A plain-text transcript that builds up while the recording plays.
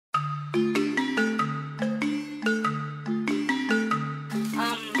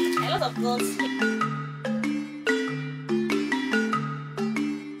goals.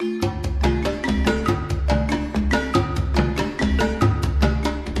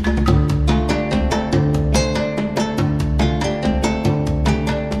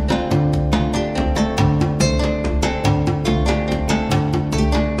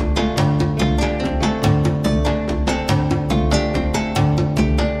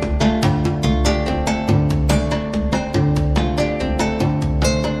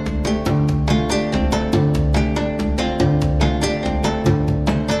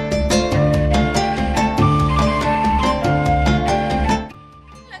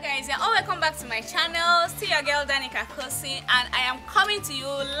 To my channel, see your girl Danica Kosy, and I am coming to you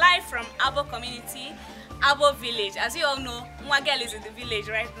live from Abo community, Abo village. As you all know, my girl is in the village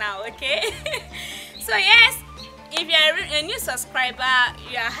right now, okay? So yes, if you are a new subscriber,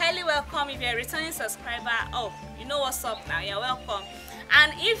 you are highly welcome. If you are a returning subscriber, oh, you know what's up now, you're welcome.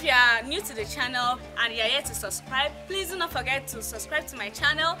 And if you are new to the channel and you are yet to subscribe, please do not forget to subscribe to my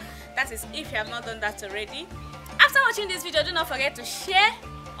channel. That is if you have not done that already. After watching this video, do not forget to share,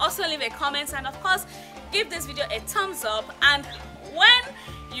 also leave a comment, and of course give this video a thumbs up. And when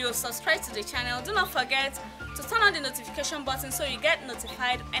you subscribe to the channel, do not forget to turn on the notification button so you get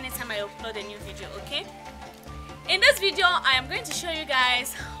notified anytime I upload a new video, okay? In this video I am going to show you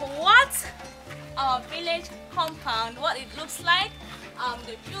guys what our village compound, what it looks like,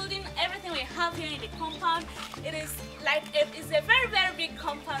 the building, everything we have here in the compound. It is like it's a very big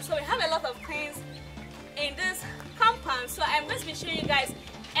compound, so we have a lot of things in this compound. So I'm going to be showing you guys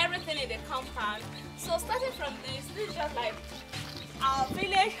everything in the compound. So starting from this is just like our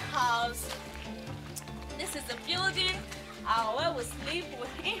village house. This is the building where we sleep.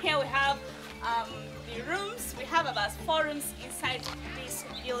 In here we have the rooms. We have about 4 rooms inside this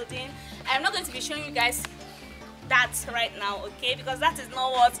building. I'm not going to be showing you guys that right now, okay, because that is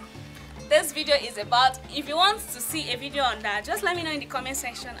not what this video is about. If you want to see a video on that, just let me know in the comment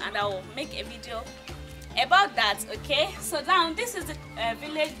section and I will make a video about that, okay? So now this is the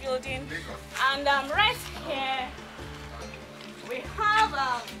village building, and right here we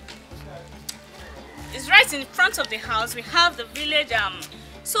have it's right in front of the house. We have the village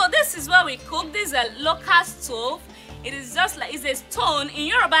so this is where we cook. This is a local stove. It is just like, it's a stone. In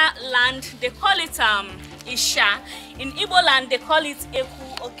Yoruba land they call it Isha. In Igbo land they call it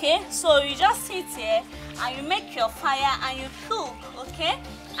Eku, okay? So you just sit here and you make your fire and you cook, okay?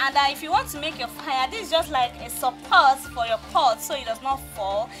 And if you want to make your fire, this is just like a support for your pot so it does not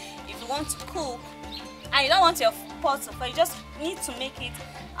fall. If you want to cook and you don't want your pot to fall, you just need to make it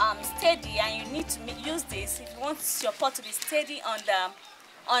steady, and you need to use this if you want your pot to be steady on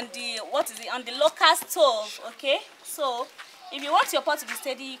the local stove, okay? So if you want your pot to be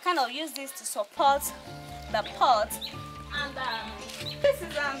steady, you kind of use this to support the pot. And this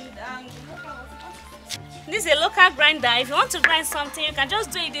is a local grinder. If you want to grind something, you can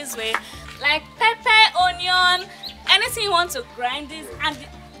just do it this way, like pepper, onion, anything you want to grind this. And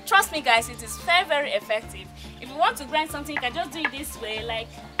trust me guys, it is very effective. If you want to grind something, you can just do it this way, like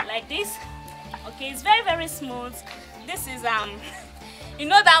this, okay? It's very smooth. This is you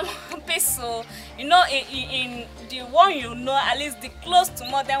know that pestle, you know, in the one, you know, at least the close to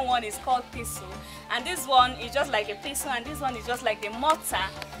modern one is called pestle, and this one is just like a pestle, and this one is just like the mortar.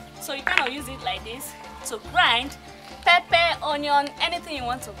 So you kind of use it like this to grind pepper, onion, anything you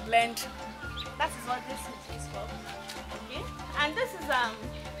want to blend. That is what this is for, okay? And this is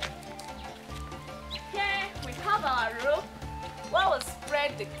here we have our rope where we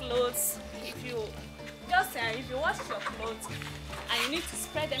spread the clothes. If you wash your clothes and you need to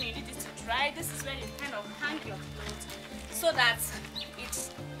spread them, you need it to dry, this is where you kind of hang your clothes so that it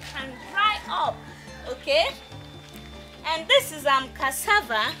can dry up, okay? And this is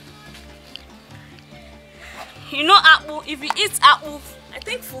cassava. You know apple, if you eat apple, I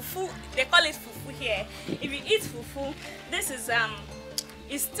think fufu, they call it fufu here. If you eat fufu, this is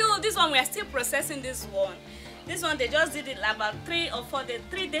it's still, this one we are still processing this one. This one they just did it about 3 or 4 days,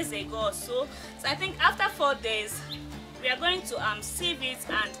 3 days ago or so. So I think after 4 days we are going to sieve it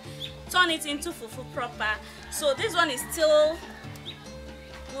and turn it into fufu proper. So this one is still,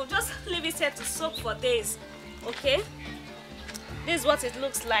 we'll just leave it here to soak for days, okay? This is what it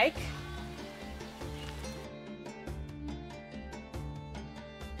looks like.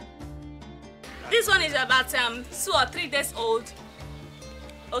 This one is about 2 or 3 days old,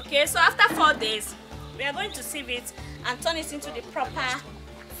 okay? So after 4 days we are going to sieve it and turn it into the proper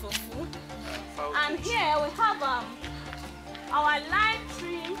fufu. And here we have our lime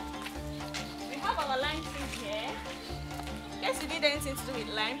tree. We have our lime tree here. In case you did anything to do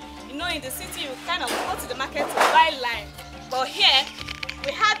with lime, you know, in the city you kind of go to the market to buy lime, but here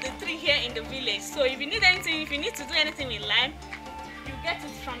we have the tree here in the village. So if you need anything, if you need to do anything with lime, you get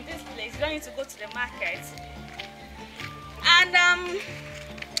it from this place. You don't need to go to the market. And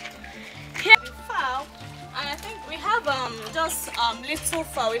here the fowl, and I think we have just little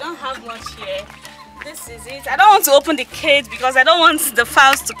fowl. We don't have much here. This is it. I don't want to open the cage because I don't want the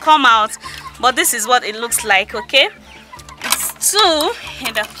fowls to come out, but this is what it looks like. Okay, it's 2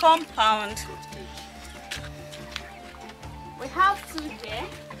 in the compound. We have 2 here.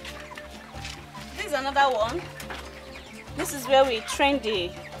 This is another one. This is where we train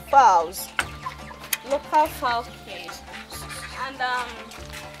the fowls, local fowl cage.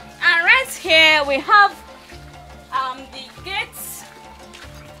 And right here we have the gate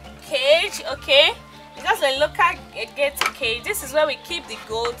cage. Okay, it's just a local gate cage. This is where we keep the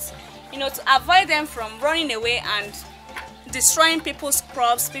goats, you know, to avoid them from running away and destroying people's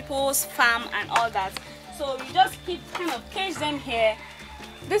crops, people's farm and all that. So we just keep kind of cage them here.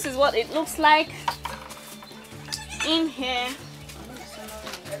 This is what it looks like in here.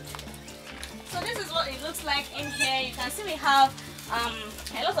 So this is what it looks like in here. You can see we have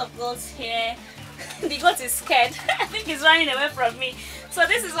a lot of goats here. The goat is scared. I think he's running away from me. So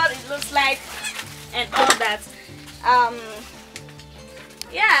this is what it looks like and all that.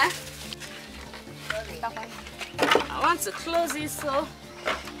 Yeah. I want to close it so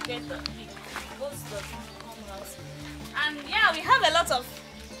get the goats doesn't come out. And yeah, we have a lot of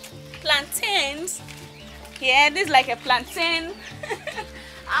plantains here. This is like a plantain.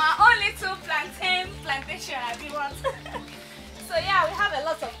 Our own little plantation, if you want. So yeah, we have a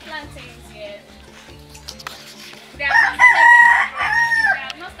lot of plantains here. They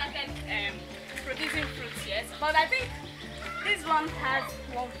have not started producing fruits yet, but I think this one has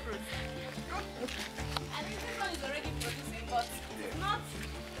 1 fruit. I think this one is already producing, but it's not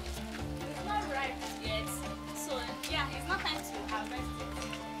ripe yet. So yeah, it's not time to harvest it.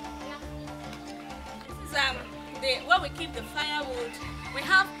 Yeah. This is where we keep the firewood. We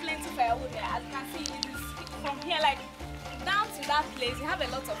have plenty of firewood here. As you can see, it is from here like down to that place. We have a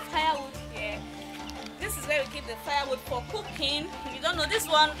lot of firewood here. This is where we keep the firewood for cooking. If you don't know, this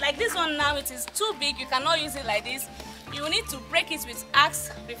one, like this one now, it is too big. You cannot use it like this. You need to break it with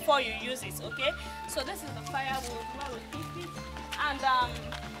axe before you use it. Okay, so this is the firewood where we keep it. And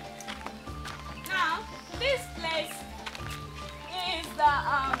now this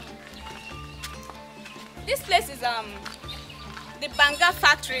place is the banga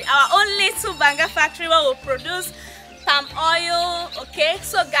factory, our own little banga factory where we produce palm oil. Okay,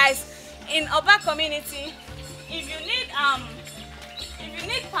 so guys, in Oba community, if you need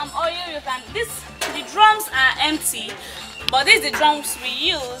palm oil, you can. The drums are empty, but these are the drums we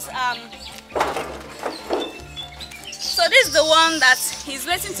use. So this is the one that is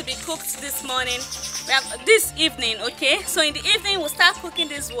waiting to be cooked this morning. We have this evening. Okay, so in the evening we'll start cooking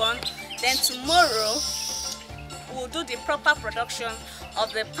this one. Then tomorrow we'll do the proper production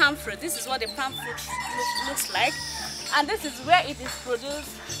of the palm fruit. This is what the palm fruit looks like, and this is where it is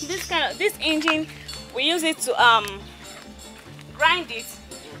produced. This engine, we use it to grind it.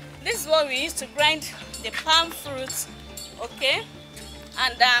 This is what we use to grind the palm fruit. Okay,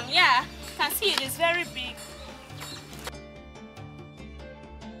 and yeah, you can see it is very big.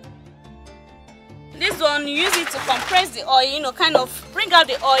 This one, you use it to compress the oil, you know, kind of bring out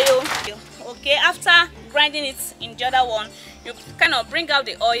the oil. Okay, after grinding it in the other one, you kind of bring out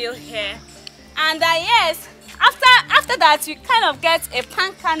the oil here. And yes, after that, you kind of get a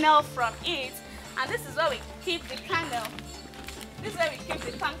pan kernel from it. And this is where we keep the kernel. This is where we keep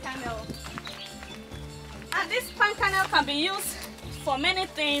the pan kernel. And this pan kernel can be used for many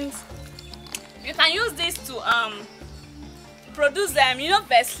things. You can use this to produce them, you know,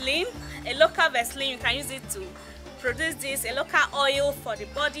 Vaseline, a local Vaseline. You can use it to produce this, a local oil for the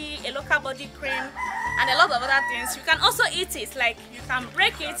body, a local body cream, and a lot of other things. You can also eat it, like you can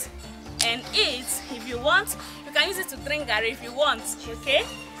break it and eat if you want. You can use it to drink garri if you want. Okay,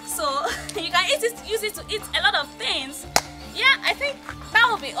 so you can use it to eat a lot of things. Yeah, I think that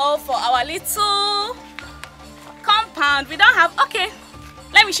will be all for our little compound. We don't have, okay,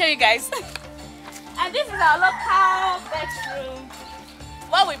 let me show you guys. And this is our local bedroom,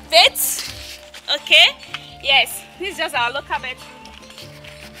 what we bathe. Okay, yes, this is just our local bedroom.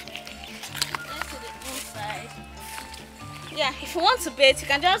 Let's see the inside. Yeah, if you want to bathe, you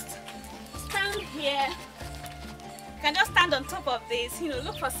can just stand here. You can just stand on top of this, you know,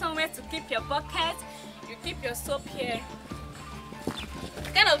 look for somewhere to keep your bucket. You keep your soap here.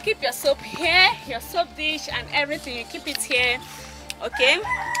 You kind of keep your soap here, your soap dish and everything, you keep it here. Okay,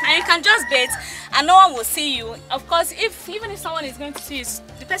 and you can just bathe and no one will see you. Of course, even if someone is going to see you,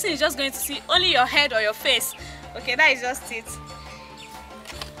 the person is just going to see only your head or your face. Okay, that is just it.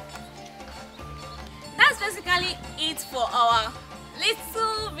 basically it for our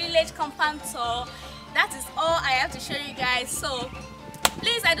little village compound tour. That is all I have to show you guys. So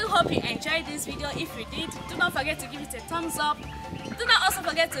please, I do hope you enjoyed this video. If you did, do not forget to give it a thumbs up. Do not also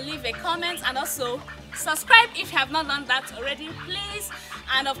forget to leave a comment, and also subscribe if you have not done that already, please.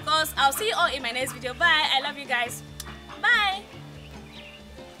 And of course, I'll see you all in my next video. Bye. I love you guys. Bye.